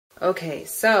Okay,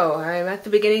 so I'm at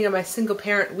the beginning of my single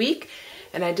parent week,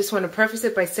 and I just want to preface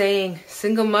it by saying,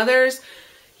 single mothers,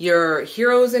 you're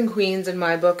heroes and queens in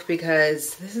my book,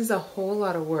 because this is a whole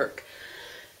lot of work.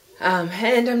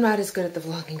 And I'm not as good at the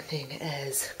vlogging thing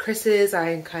as Chris is.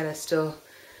 I kind of still,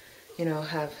 you know,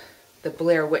 have the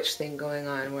Blair Witch thing going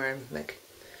on where I'm like,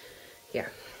 yeah,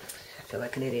 I feel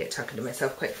like an idiot talking to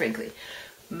myself, quite frankly.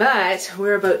 But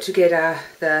we're about to get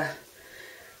the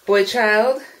boy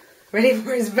child ready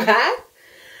for his bath.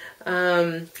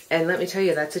 And let me tell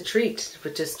you, that's a treat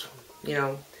with just, you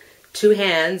know, 2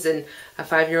 hands and a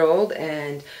 5-year-old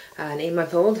and an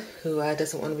 8-month-old who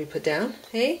doesn't want to be put down.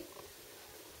 Hey?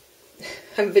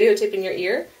 I'm videotaping your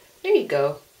ear. There you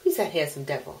go. Who's that handsome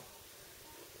devil?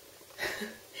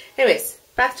 Anyways,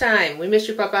 bath time. We miss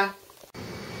you, Papa.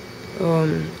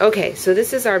 Okay, so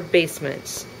this is our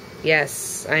basement.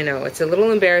 Yes, I know, it's a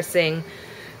little embarrassing,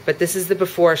 but this is the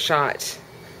before shot.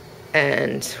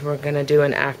 And we're gonna do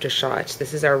an after shot.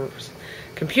 This is our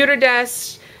computer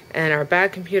desk and our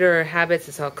bad computer habits.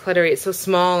 It's all cluttery. It's so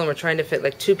small, and we're trying to fit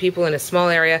like 2 people in a small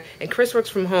area. And Chris works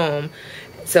from home,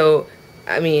 so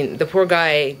I mean, the poor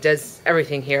guy does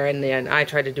everything here, and then I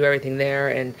try to do everything there.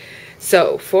 And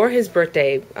so for his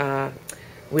birthday,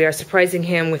 we are surprising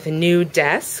him with a new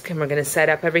desk, and we're going to set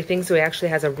up everything so he actually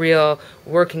has a real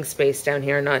working space down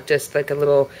here, not just like a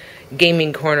little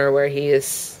gaming corner where he is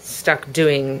stuck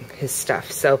doing his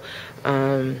stuff. So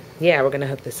yeah, we're going to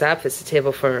hook this up. It's a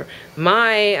table for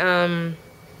my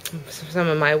some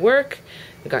of my work.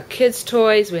 We got kids'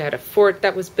 toys. We had a fort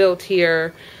that was built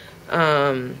here.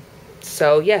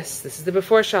 So yes, this is the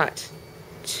before shot.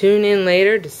 Tune in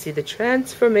later to see the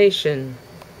transformation.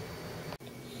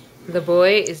 The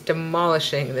boy is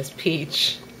demolishing this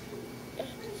peach.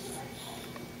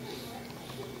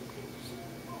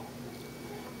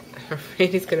 I'm afraid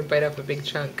he's gonna bite off a big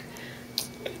chunk.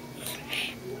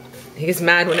 He gets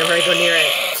mad whenever I go near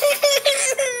it.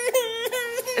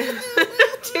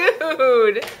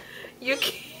 Dude, you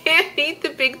can't eat the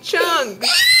big chunk.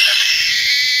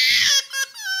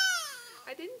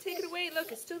 I didn't take it away.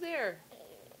 Look, it's still there.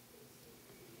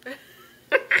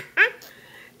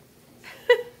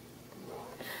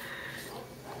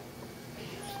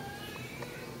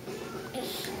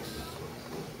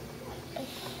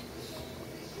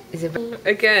 Is it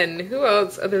again? Who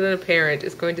else other than a parent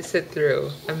is going to sit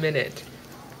through a minute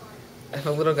of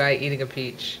a little guy eating a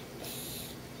peach?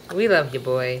 We love you,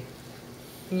 boy.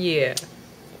 Yeah.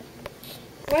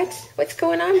 What? What's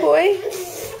going on, boy?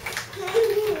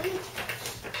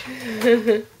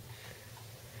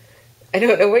 I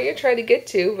don't know what you're trying to get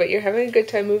to, but you're having a good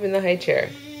time moving the high chair.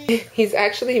 He's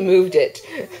actually moved it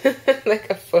like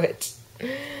a foot.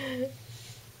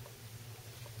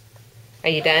 Are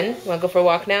you done? Want to go for a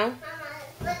walk now? Mama,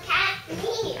 look at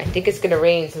me. I think it's going to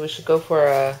rain, so we should go for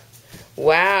a...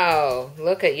 Wow,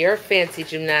 look at your fancy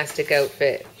gymnastic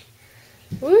outfit.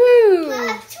 Woo! Look to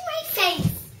my face.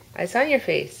 It's on your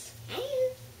face.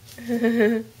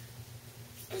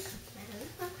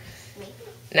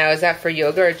 Now, is that for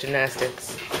yoga or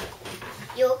gymnastics?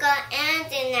 Yoga and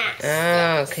gymnastics.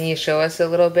 Oh, can you show us a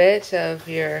little bit of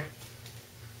your...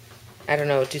 I don't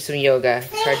know, do some yoga.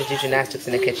 It's hard to do gymnastics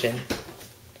in the kitchen.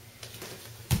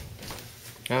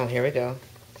 Oh, here we go.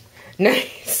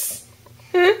 Nice.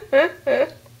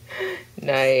 Nice.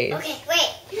 Okay, wait.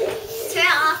 Turn it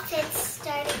off to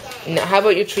start again. Now, how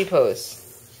about your tree pose?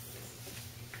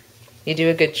 You do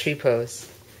a good tree pose.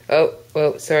 Oh,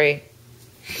 whoa, sorry.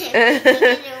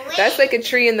 That's like a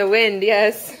tree in the wind,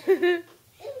 yes.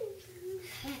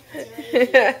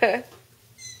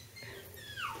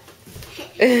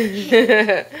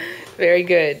 Very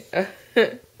good.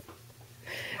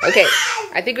 Okay,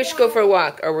 I think we should go for a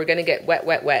walk, or we're gonna get wet,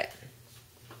 wet, wet.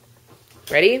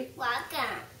 Ready? Walk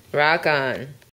on. Rock on.